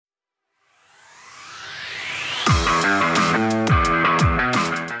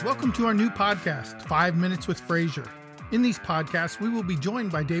Welcome to our new podcast, 5 Minutes with Fraser. In these podcasts, we will be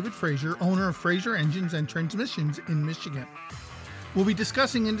joined by David Fraser, owner of Fraser Engines and Transmissions in Michigan. We'll be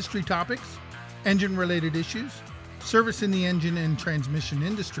discussing industry topics, engine-related issues, service in the engine and transmission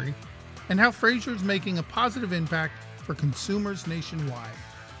industry, and how Fraser is making a positive impact for consumers nationwide.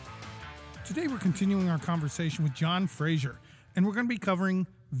 Today we're continuing our conversation with John Fraser, and we're going to be covering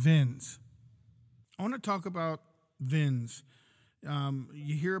VINs. I want to talk about VINs.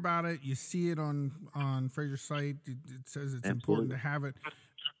 You hear about it, you see it on Fraser's site. It says it's important to have it.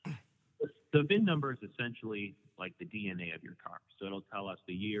 The VIN number is essentially like the DNA of your car. So it'll tell us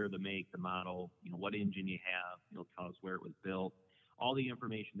the year, the make, the model, what engine you have. It'll tell us where it was built, all the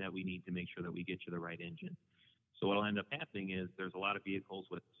information that we need to make sure that we get you the right engine. So what'll end up happening is there's a lot of vehicles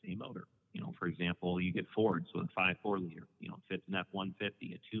with the same motor. For example, you get Fords with a 5.4 liter, fits an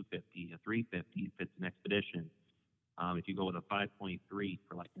F-150, a 250, a 350, it fits an Expedition. If you go with a 5.3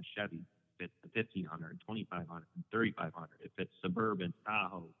 for like a Chevy, it fits the 1500, 2500, and 3500. It fits Suburban,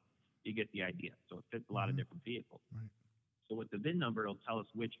 Tahoe. You get the idea. So it fits a lot of different vehicles. Right. So with the VIN number, it'll tell us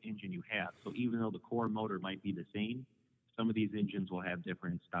which engine you have. So even though the core motor might be the same, some of these engines will have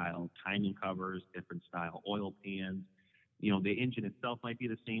different style timing covers, different style oil pans. The engine itself might be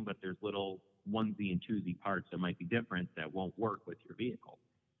the same, but there's little onesie and twosie parts that might be different that won't work with your vehicle.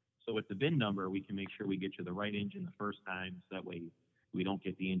 So with the VIN number, we can make sure we get you the right engine the first time, so that way we don't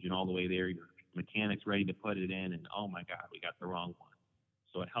get the engine all the way there. Your mechanic's ready to put it in, and oh my God, we got the wrong one.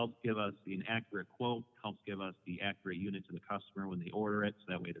 So it helps give us an accurate quote, helps give us the accurate unit to the customer when they order it, so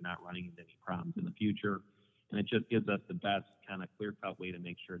that way they're not running into any problems in the future. And it just gives us the best kind of clear-cut way to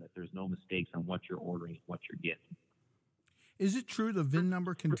make sure that there's no mistakes on what you're ordering and what you're getting. Is it true the VIN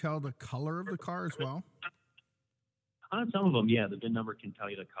number can tell the color of the car as well? On some of them, yeah, the VIN number can tell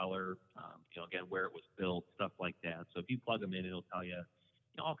you the color, again, where it was built, stuff like that. So if you plug them in, it'll tell you,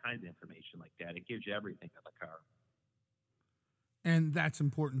 all kinds of information like that. It gives you everything of the car. And that's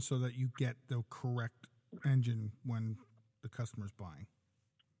important so that you get the correct engine when the customer's buying.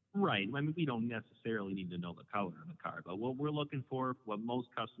 Right. I mean, we don't necessarily need to know the color of the car, but what we're looking for, what most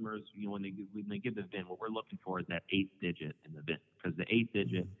customers, when they give the VIN, what we're looking for is that 8th digit in the VIN, because the 8th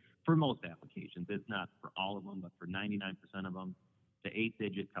digit, for most applications, it's not for all of them, but for 99% of them, the 8th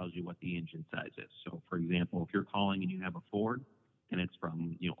digit tells you what the engine size is. So, for example, if you're calling and you have a Ford and it's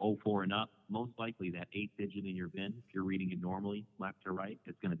from 04 and up, most likely that 8th digit in your VIN, if you're reading it normally, left to right,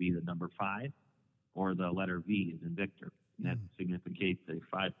 it's going to be the number 5 or the letter V as in Victor. And that significates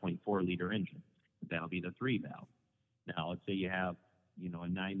a 5.4 liter engine. That'll be the 3 valve. Now, let's say you have, a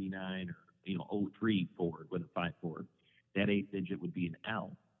 99 or 03 Ford with a 5.4. That 8th digit would be an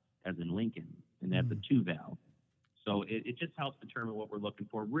L, as in Lincoln, and that's a 2 valve. So it just helps determine what we're looking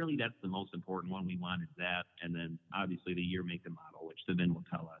for. Really, that's the most important one we want is that, and then obviously the year, make, and model, which the VIN will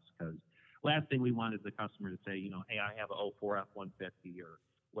tell us. Because last thing we want is the customer to say, hey, I have a 04 F-150 or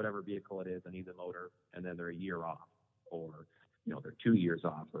whatever vehicle it is, I need the motor, and then they're a year off, or they're 2 years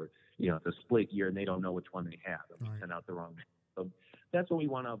off, or it's a split year and they don't know which one they have, and we send out the wrong one. So that's what we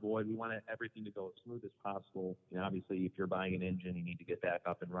want to avoid. We want everything to go as smooth as possible. Obviously, if you're buying an engine, you need to get back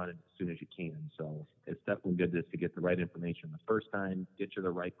up and running as soon as you can. So it's definitely good just to get the right information the first time, get you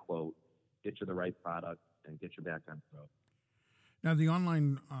the right quote, get you the right product, and get you back on the road. Now, the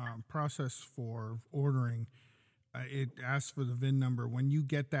online process for ordering, it asks for the VIN number. When you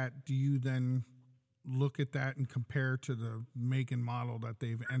get that, do you then look at that and compare to the make and model that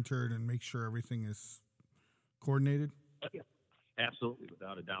they've entered and make sure everything is coordinated? Yeah. Absolutely,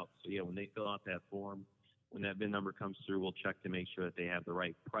 without a doubt. So, when they fill out that form, when that VIN number comes through, we'll check to make sure that they have the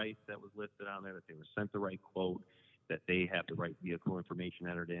right price that was listed on there, that they were sent the right quote, that they have the right vehicle information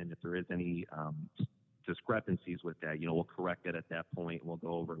entered in. If there is any discrepancies with that, we'll correct it at that point. We'll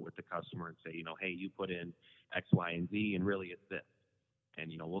go over it with the customer and say, hey, you put in X, Y, and Z, and really it's this.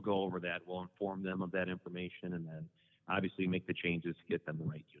 And, we'll go over that. We'll inform them of that information and then obviously make the changes to get them the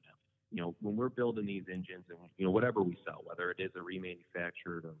right unit. When we're building these engines and, whatever we sell, whether it is a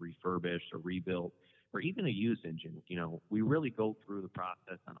remanufactured or refurbished or rebuilt or even a used engine, we really go through the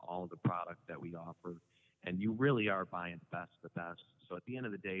process on all of the products that we offer. And you really are buying the best of the best. So at the end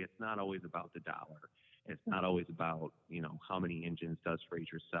of the day, it's not always about the dollar. It's not always about, how many engines does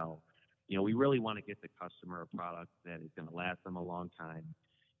Fraser sell. We really want to get the customer a product that is going to last them a long time.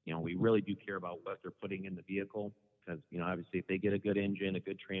 We really do care about what they're putting in the vehicle. Because, obviously, if they get a good engine, a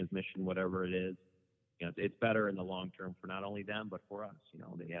good transmission, whatever it is, it's better in the long term for not only them, but for us.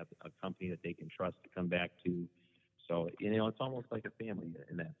 They have a company that they can trust to come back to. So, it's almost like a family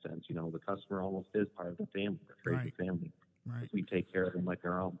in that sense. The customer almost is part of the family, the Fraser family. Right. We take care of them like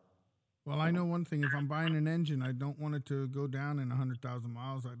our own. Well, I know one thing. If I'm buying an engine, I don't want it to go down in 100,000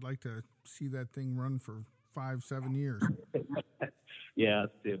 miles. I'd like to see that thing run for 5-7 years. Yeah, us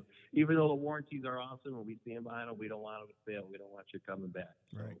too. Even though the warranties are awesome and we stand behind them, we don't want them to fail. We don't want you coming back.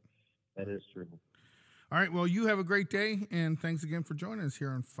 So Right. that is true. All right. Well, you have a great day, and thanks again for joining us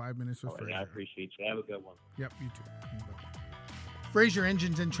here on 5 Minutes with All Fraser. right, I appreciate you. Have a good one. Yep, you too. Bye. Fraser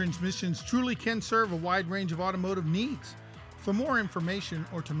Engines and Transmissions truly can serve a wide range of automotive needs. For more information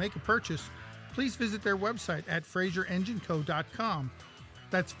or to make a purchase, please visit their website at FraserEngineCo.com.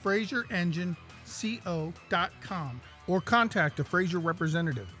 That's FraserEngineCo.com. Or contact a Fraser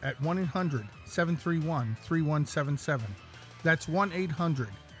representative at 1-800-731-3177. That's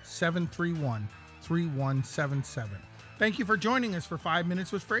 1-800-731-3177. Thank you for joining us for 5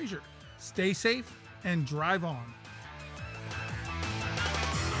 Minutes with Fraser. Stay safe and drive on.